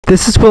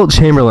This is Wilt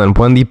Chamberlain,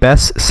 one of the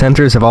best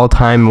centers of all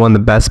time, one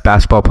of the best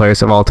basketball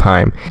players of all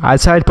time. I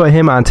decided to put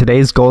him on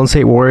today's Golden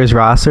State Warriors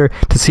roster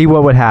to see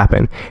what would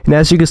happen. And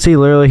as you can see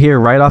literally here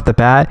right off the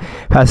bat,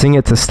 passing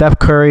it to Steph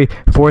Curry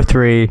for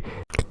 3.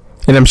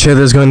 And I'm sure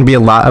there's going to be a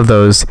lot of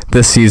those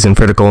this season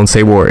for the Golden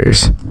State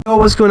Warriors. So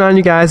what's going on,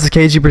 you guys? It's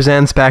KG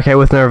Presents back out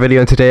with another video,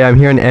 and today I'm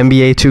here in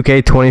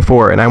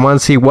NBA2K24, and I want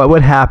to see what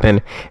would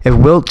happen if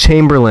Wilt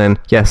Chamberlain,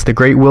 yes, the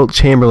great Wilt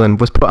Chamberlain,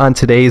 was put on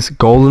today's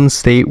Golden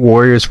State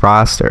Warriors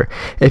roster.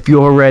 If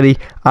you're ready,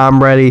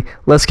 I'm ready.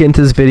 Let's get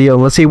into this video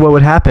and let's see what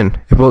would happen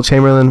if Wilt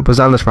Chamberlain was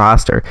on this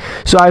roster.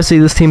 So obviously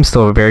this team's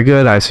still very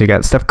good. Obviously you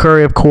got Steph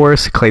Curry, of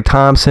course, Klay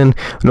Thompson,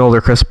 an older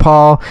Chris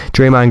Paul,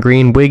 Draymond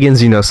Green, Wiggins,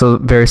 still a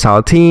very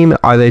solid team.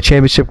 Are they a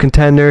championship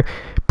contender?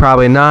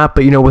 Probably not,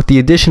 but with the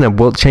addition of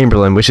Wilt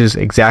Chamberlain, which is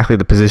exactly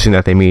the position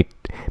that they need,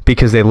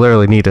 because they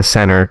literally need a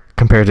center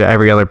compared to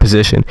every other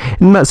position.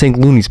 And I'm not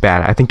saying Looney's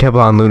bad. I think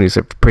Kevon Looney's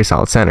a pretty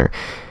solid center.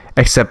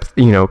 Except,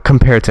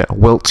 compared to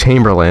Wilt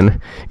Chamberlain,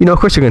 of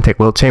course you're going to take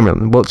Wilt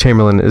Chamberlain. Wilt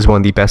Chamberlain is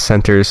one of the best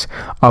centers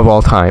of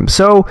all time.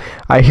 So,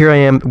 here I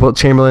am, Wilt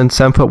Chamberlain,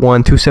 7'1",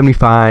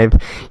 275.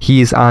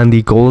 He's on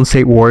the Golden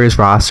State Warriors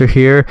roster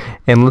here.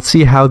 And let's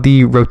see how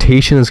the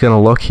rotation is going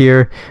to look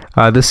here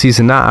this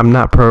season. I'm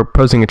not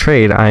proposing a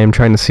trade. I am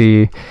trying to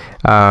see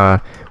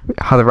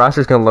how the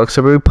roster is going to look.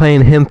 So we're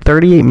playing him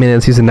 38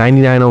 minutes. He's a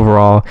 99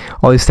 overall.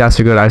 All these stats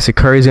are good. Obviously,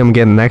 Curry's going to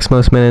get the next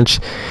most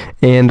minutes.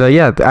 And look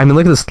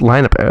at this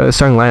lineup,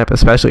 starting lineup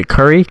especially.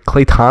 Curry,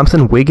 Klay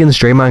Thompson, Wiggins,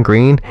 Draymond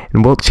Green,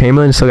 and Wilt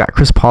Chamberlain. Still got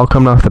Chris Paul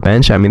coming off the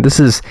bench. This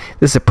is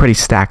a pretty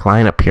stacked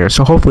lineup here.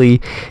 So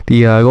hopefully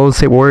the Golden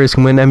State Warriors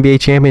can win the NBA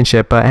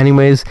championship. But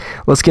anyways,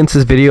 let's get into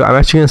this video. I'm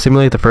actually going to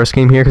simulate the first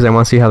game here because I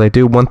want to see how they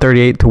do.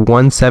 138 to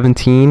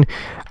 117.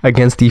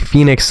 Against the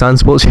Phoenix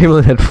Suns. Wilt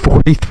Chamberlain had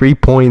 43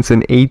 points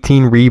and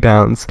 18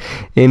 rebounds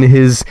in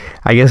his,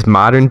 I guess,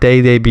 modern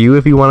day debut,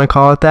 if you want to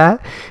call it that.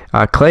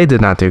 Klay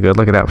did not do good.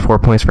 Look at that, 4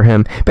 points for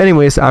him. But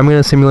anyways, I'm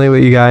going to simulate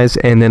with you guys,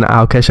 and then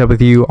I'll catch up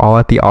with you all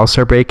at the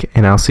All-Star break,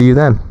 and I'll see you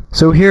then.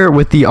 So here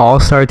with the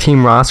All-Star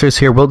team rosters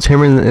here, Wilt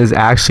Chamberlain is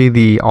actually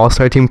the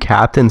All-Star team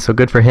captain, so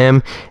good for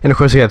him. And of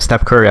course we have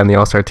Steph Curry on the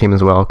All-Star team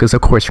as well, because of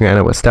course you're going to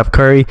end up with Steph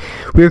Curry.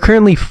 We are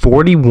currently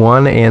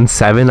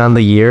 41-7 on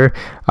the year.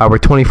 We're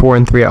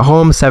 24-3 at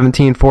home,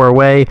 17-4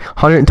 away,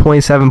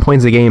 127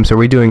 points a game, so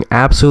we're doing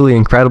absolutely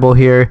incredible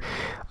here.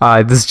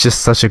 This is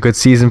just such a good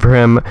season for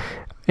him.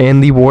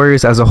 And the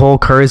Warriors as a whole,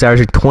 Curry's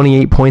averaging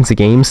 28 points a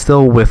game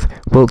still with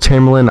Wilt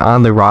Chamberlain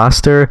on the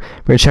roster.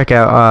 We're going to check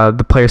out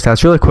the player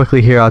stats really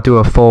quickly here. I'll do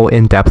a full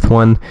in-depth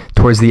one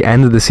towards the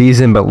end of the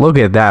season, but look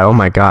at that. Oh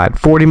my God.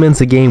 40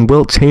 minutes a game.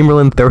 Wilt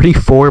Chamberlain,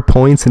 34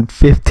 points and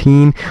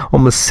 15,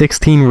 almost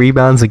 16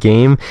 rebounds a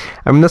game.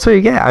 That's what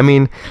you get.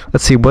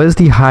 Let's see. What is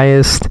the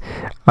highest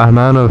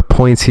amount of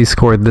points he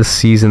scored this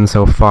season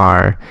so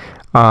far?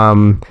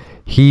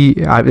 He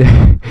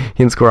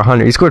didn't score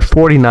 100. He scored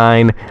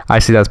 49. I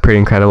see, that's pretty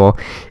incredible.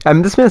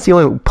 This man's the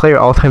only player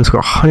all time to score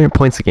 100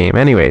 points a game.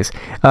 Anyways,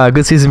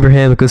 good season for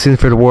him. Good season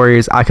for the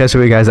Warriors. I'll catch up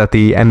with you guys at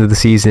the end of the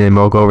season, and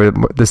we'll go over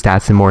the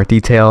stats in more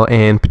detail,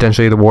 and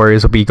potentially the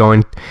Warriors will be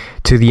going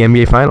to the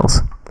NBA Finals.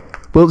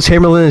 Wilt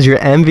Chamberlain is your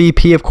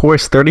MVP, of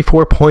course,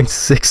 34 points,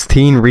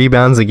 16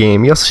 rebounds a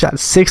game. He also shot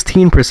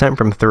 16%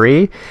 from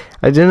 3.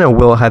 I didn't know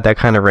Wilt had that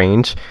kind of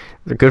range.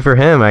 Good for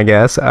him, I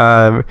guess.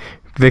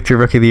 Victor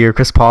Rookie of the Year.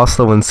 Chris Paul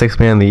still wins 6th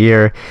Man of the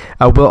Year.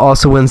 Wilt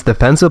also wins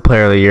Defensive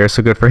Player of the Year,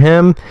 so good for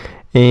him.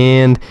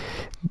 And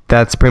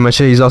that's pretty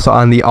much it. He's also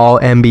on the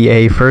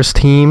All-NBA first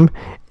team,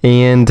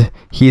 and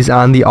he's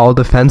on the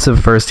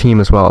All-Defensive first team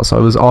as well. So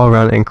it was all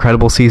around an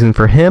incredible season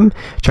for him.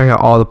 Check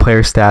out all the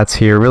player stats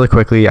here really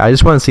quickly. I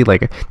just want to see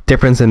like a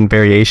difference in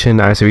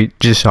variation. Obviously, we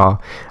just saw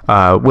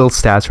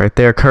Wilt's stats right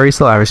there. Curry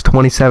still averaged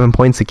 27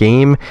 points a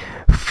game,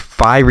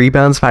 5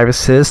 rebounds, 5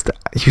 assists.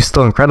 He's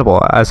still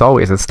incredible, as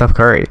always. It's Steph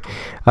Curry.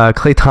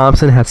 Klay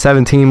Thompson had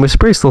 17, which is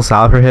pretty still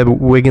solid for him.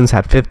 Wiggins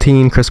had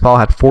 15. Chris Paul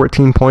had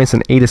 14 points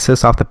and 8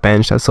 assists off the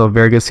bench. That's still a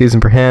very good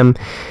season for him.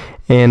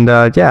 And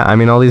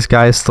all these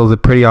guys still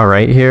did pretty all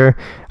right here.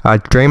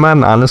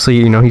 Draymond,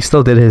 honestly, he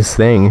still did his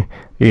thing.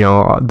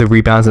 The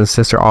rebounds and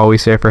assists are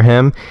always there for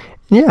him.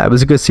 Yeah, it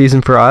was a good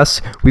season for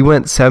us. We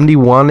went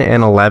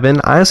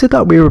 71-11. I honestly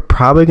thought we were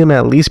probably going to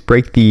at least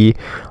break the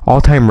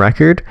all-time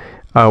record,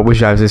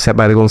 which obviously set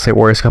by the Golden State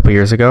Warriors a couple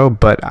years ago.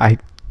 But I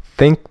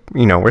think,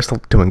 we're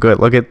still doing good.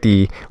 Look at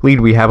the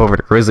lead we have over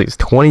the Grizzlies.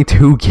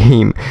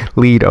 22-game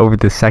lead over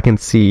the 2nd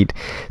seed.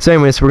 So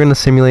anyways, we're going to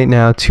simulate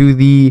now to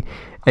the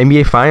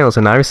NBA Finals,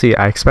 and obviously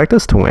I expect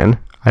us to win.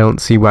 I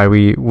don't see why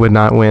we would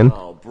not win.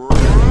 Oh,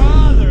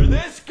 brother,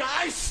 this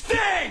guy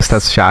stinks!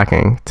 That's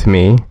shocking to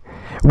me.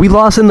 We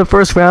lost in the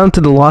first round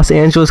to the Los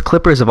Angeles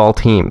Clippers of all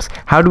teams.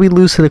 How do we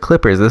lose to the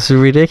Clippers? This is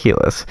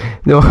ridiculous.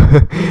 No,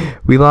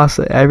 we lost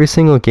every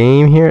single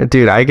game here.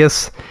 Dude, I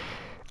guess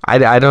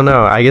I don't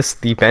know. I guess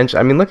the bench,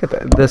 look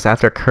at this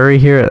after Curry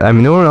here.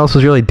 No one else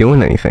was really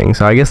doing anything,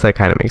 so I guess that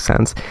kind of makes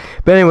sense.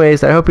 But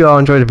anyways, I hope you all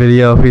enjoyed the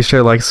video. Be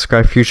sure to like,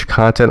 subscribe for future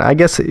content. I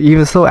guess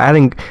even still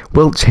adding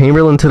Wilt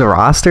Chamberlain to the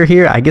roster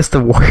here, I guess the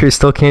Warriors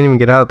still can't even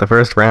get out of the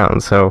first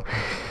round. So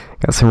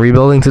Got some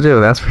rebuilding to do,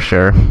 that's for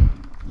sure.